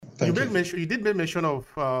You Thank you. you did make mention of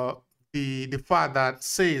the fact that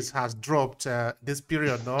sales has dropped this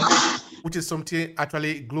period, no, which is something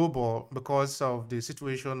actually global because of the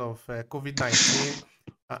situation of COVID-19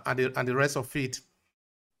 and the rest of it.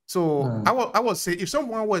 So I would say if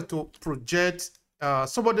someone were to project,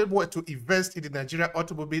 somebody were to invest in the Nigeria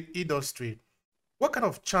automobile industry, what kind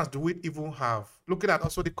of chance do we even have? Looking at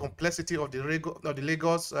also the complexity of the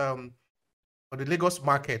Lagos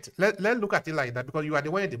market. Let's look at it like that because you are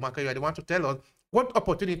the one in the market. You are the one to tell us what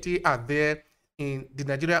opportunity are there in the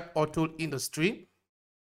Nigeria auto industry.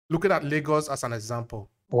 Looking at Lagos as an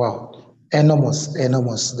example. Wow, enormous,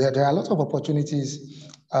 enormous. There are a lot of opportunities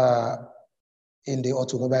in the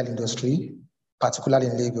automobile industry, particularly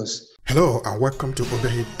in Lagos. Hello and welcome to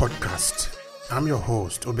Obehi Podcast. I'm your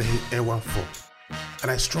host, Obehi Ewanfo,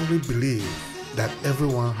 and I strongly believe that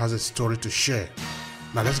everyone has a story to share.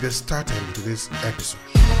 Now let's get started into this episode.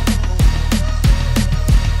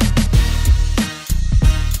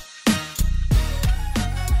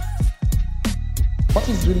 What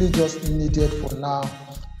is really just needed for now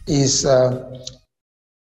is some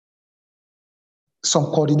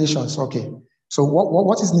coordinations. Okay. So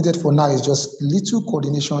what is needed for now is just little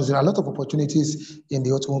coordinations. There are a lot of opportunities in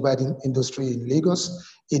the automobile industry in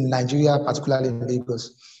Lagos, in Nigeria, particularly in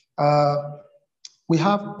Lagos. We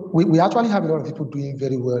actually have a lot of people doing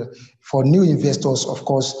very well. For new investors, of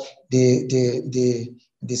course, the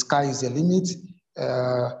sky is the limit.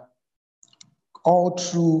 All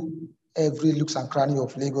through every looks and cranny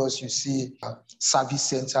of Lagos, you see service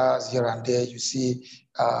centers here and there. You see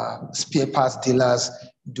spare parts dealers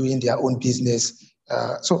doing their own business.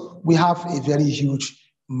 So we have a very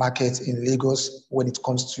huge market in Lagos when it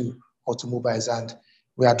comes to automobiles, and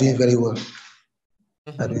we are doing very well.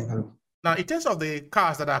 Mm-hmm. Now, in terms of the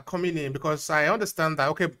cars that are coming in, because I understand that,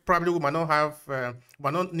 okay, probably we might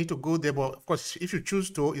not need to go there, but of course, if you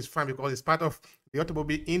choose to, it's fine because it's part of the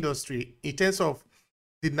automobile industry. In terms of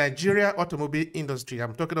the Nigeria automobile industry,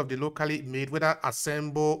 I'm talking of the locally made, whether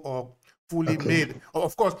assembled or fully made.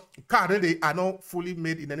 Of course, cars really are not fully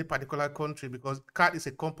made in any particular country because car is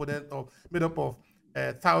a component made up of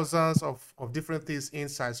thousands of different things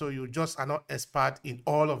inside. So you just are not expert in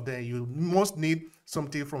all of them. You must need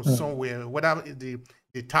something from somewhere, whether it's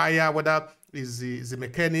the tire, whether it's the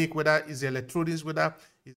mechanic, whether it's the electronics, whether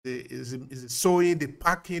it's the sewing, the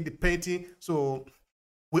packing, the painting. So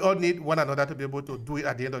we all need one another to be able to do it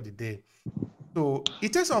at the end of the day. So in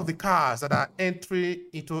terms of the cars that are entering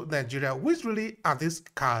into Nigeria, which really are these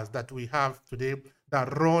cars that we have today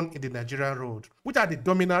that run in the Nigerian road? Which are the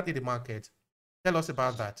dominant in the market? Tell us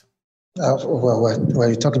about that. When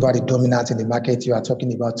you talk about the dominant in the market, you are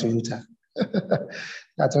talking about Toyota. You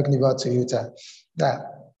are talking about Toyota. Yeah.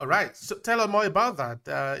 All right. So tell us more about that.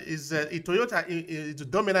 Is Toyota is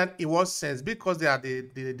dominant in what sense? Because they are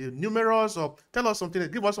the numerous, or tell us something.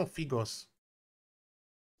 Give us some figures.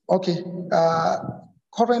 Okay.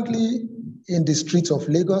 Currently in the streets of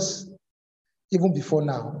Lagos, even before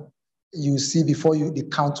now, you see before you the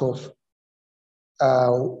count of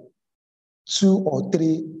 2 or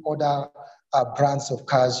 3 other brands of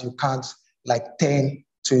cars. You count like 10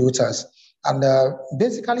 Toyotas. And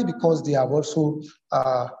basically because they have also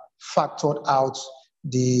factored out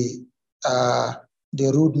the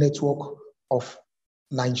road network of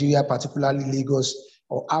Nigeria, particularly Lagos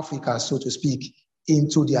or Africa, so to speak,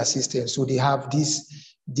 into their system. So they have this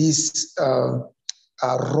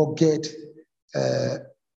rugged,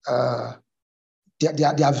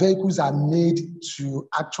 their vehicles are made to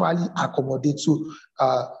actually accommodate to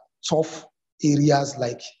tough areas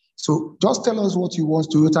like. So just tell us what you want.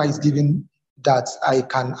 Toyota is giving that. I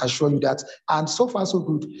can assure you that. And so far, so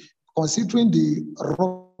good. Considering the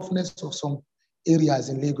roughness of some areas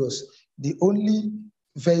in Lagos, the only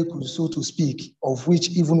vehicle, so to speak, of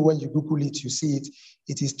which even when you Google it, you see it,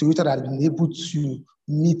 it is Toyota that has been able to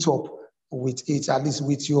meet up with it. At least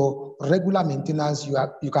with your regular maintenance, you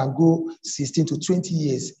can go 16 to 20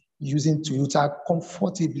 years using Toyota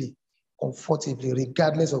comfortably,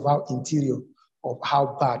 regardless of how interior of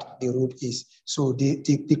how bad the road is. So they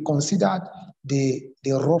considered the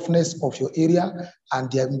roughness of your area,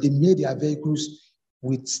 and they made their vehicles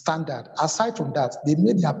with standard. Aside from that, they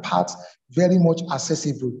made their parts very much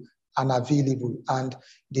accessible and available, and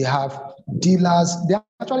they have dealers.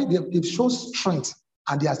 They've shown strength,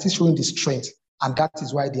 and they are still showing the strength, and that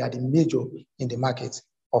is why they are the major in the market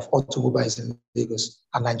of automobiles in Lagos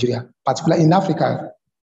and Nigeria, particularly in Africa.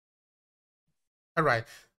 All right.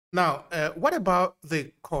 Now, what about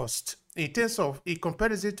the cost in terms of in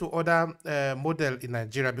comparison to other model in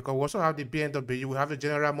Nigeria? Because we also have the BMW, we have the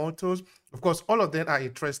General Motors. Of course, all of them are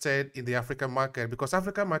interested in the African market because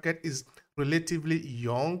African market is relatively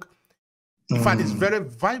young. In fact, it's very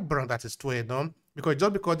vibrant at its way, no? Because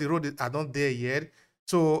just because the road are not there yet.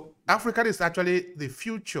 So Africa is actually the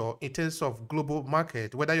future in terms of global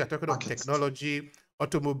market, whether you're talking about technology,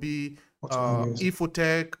 automobile,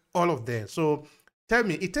 infotech, all of them. So tell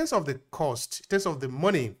me, in terms of the cost, in terms of the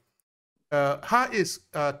money, how is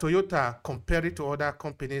Toyota compared to other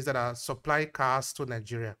companies that are supply cars to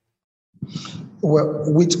Nigeria? Well,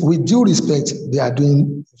 with due respect, they are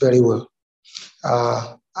doing very well.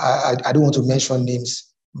 I don't want to mention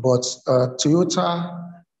names, but Toyota,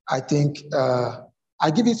 I think I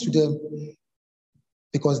give it to them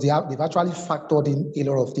because they've actually factored in a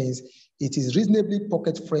lot of things. It is reasonably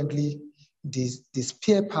pocket friendly. The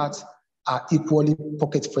spare parts are equally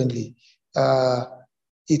pocket friendly.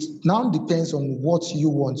 It now depends on what you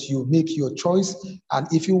want. You make your choice, and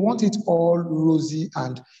if you want it all rosy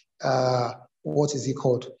and what is it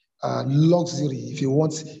called? Luxury. If you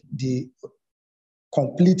want the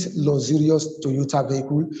complete luxurious Toyota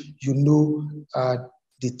vehicle, you know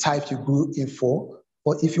the type you go in for.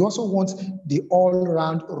 But if you also want the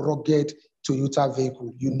all-round rugged Toyota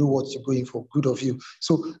vehicle, you know what you're going for. Good of you.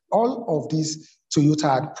 So all of these Toyota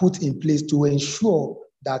had put in place to ensure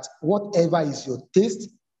that whatever is your taste,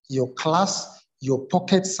 your class, your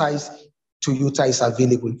pocket size, Toyota is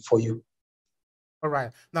available for you. All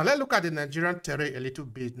right. Now let's look at the Nigerian terrain a little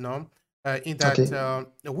bit now. In that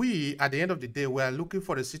we, at the end of the day, we are looking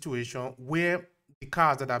for a situation where the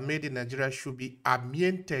cars that are made in Nigeria should be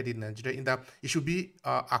ambiented in Nigeria, in that it should be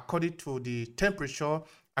according to the temperature,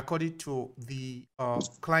 according to the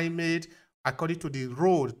climate, according to the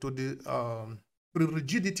road, to the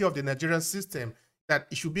rigidity of the Nigerian system, that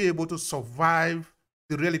it should be able to survive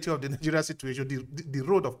the reality of the Nigerian situation, the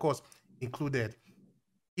road, of course, included.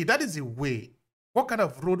 If that is the way, what kind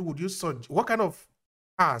of road would you suggest? What kind of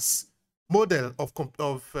cars, model of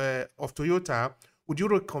Toyota would you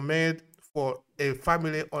recommend for a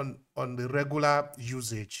family on the regular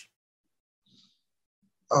usage?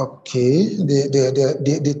 Okay,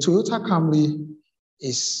 the Toyota Camry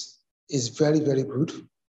is very, very good.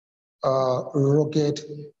 Rugged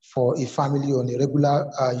for a family on a regular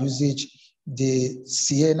usage. The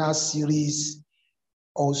Sienna series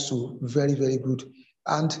also very, very good.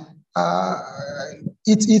 And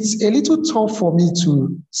it's a little tough for me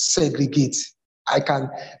to segregate. I can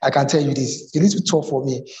tell you this. It's a little tough for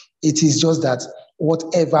me. It is just that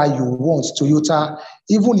whatever you want, Toyota,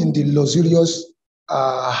 even in the luxurious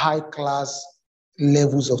high class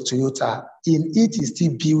levels of Toyota, in it is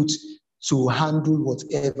still built to handle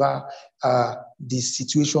whatever the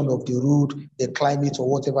situation of the road, the climate, or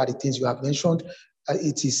whatever the things you have mentioned.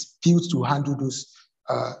 It is built to handle those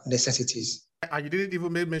necessities. And you didn't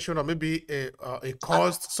even make mention of maybe a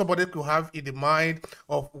cost somebody could have in the mind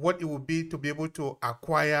of what it would be to be able to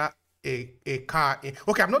acquire a car.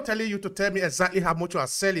 Okay, I'm not telling you to tell me exactly how much you are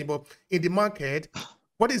selling, but in the market,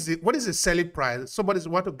 what is the selling price? Somebody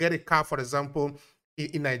want to get a car, for example,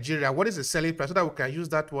 in Nigeria. What is the selling price so that we can use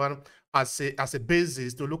that one as a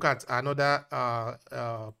basis to look at another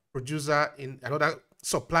producer in another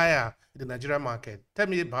supplier in the Nigerian market? Tell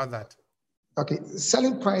me about that. Okay,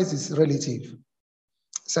 selling price is relative.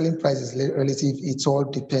 Selling price is relative. It all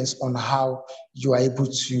depends on how you are able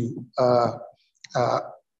to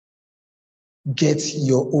get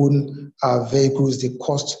your own vehicles, the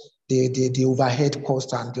cost, the overhead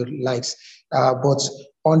cost, and the likes. But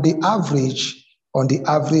on the average,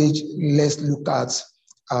 let's look at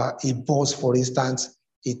a bus, for instance,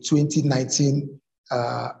 a 2019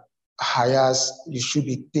 Hiace, you should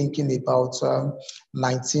be thinking about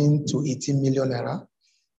 19 to 18 million naira,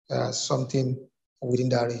 something within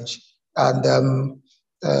that range. And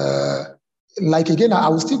like again, I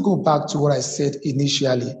will still go back to what I said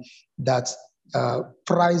initially, that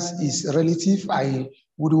price is relative. I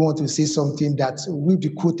wouldn't want to say something that will be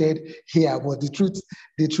quoted here, but the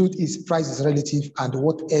truth is price is relative, and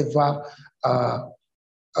whatever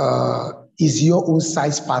is your own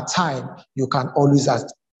size per time, you can always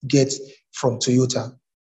get from Toyota.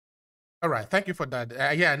 All right, thank you for that.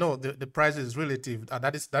 Yeah, I know the price is relative.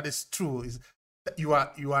 That is true. You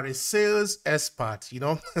are a sales expert, you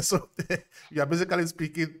know, so you are basically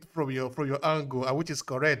speaking from your angle, which is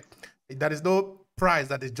correct. There is no price,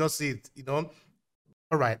 that is just it, you know.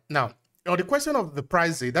 All right, now on the question of the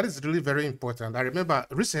pricing, that is really very important. I remember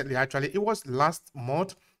recently, actually, it was last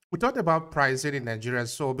month, we talked about pricing in Nigeria.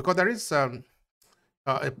 So because there is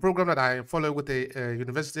a program that I follow with a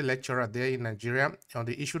university lecturer there in Nigeria on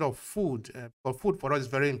the issue of food. Food for us is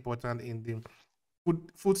very important in the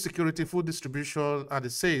food security, food distribution, and the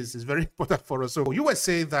sales is very important for us. So you were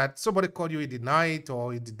saying that somebody called you in the night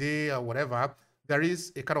or in the day or whatever there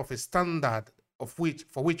is a kind of a standard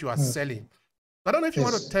for which you are selling. I don't know if you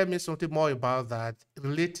want to tell me something more about that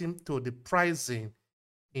relating to the pricing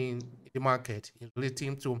in the market,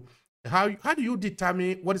 relating to how do you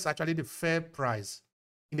determine what is actually the fair price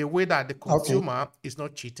in a way that the consumer is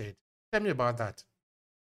not cheated? Tell me about that.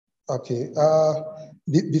 Okay.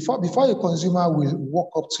 Before a consumer will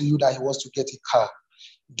walk up to you that he wants to get a car,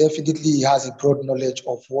 definitely he has a broad knowledge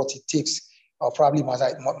of what it takes. Probably might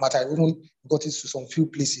even got it to some few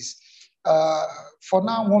places. For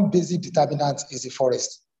now, one basic determinant is the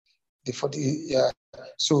forest.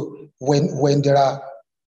 So when there are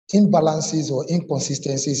imbalances or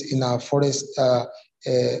inconsistencies in our forest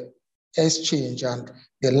exchange and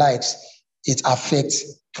the likes, it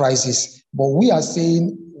affects prices. But we are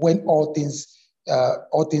saying when all things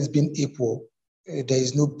being equal, there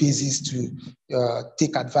is no basis to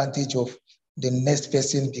take advantage of the next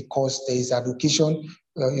person because there is allocation.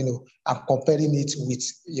 I'm comparing it with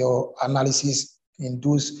your analysis in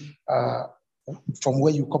those from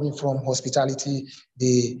where you're coming from, hospitality,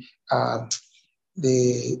 the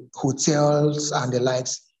hotels and the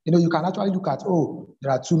likes. You can actually look at,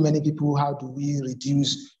 there are too many people. How do we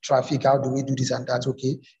reduce traffic? How do we do this and that?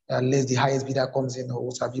 Okay, unless the highest bidder comes in or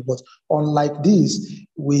what have you. But unlike this,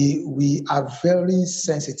 we are very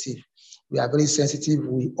sensitive. We are very sensitive.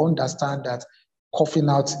 We understand that coughing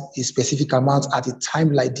out a specific amount at a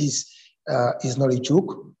time like this is not a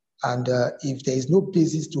joke. And if there is no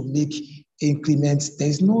basis to make increments, there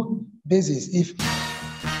is no basis.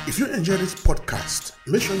 If you enjoy this podcast,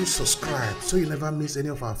 make sure you subscribe so you never miss any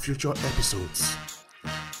of our future episodes.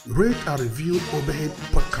 Rate and review Obehe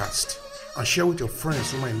Podcast and share with your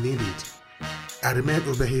friends who might need it. I remain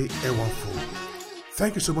Obehe Ewanfo.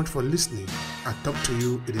 Thank you so much for listening and talk to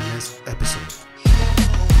you in the next episode.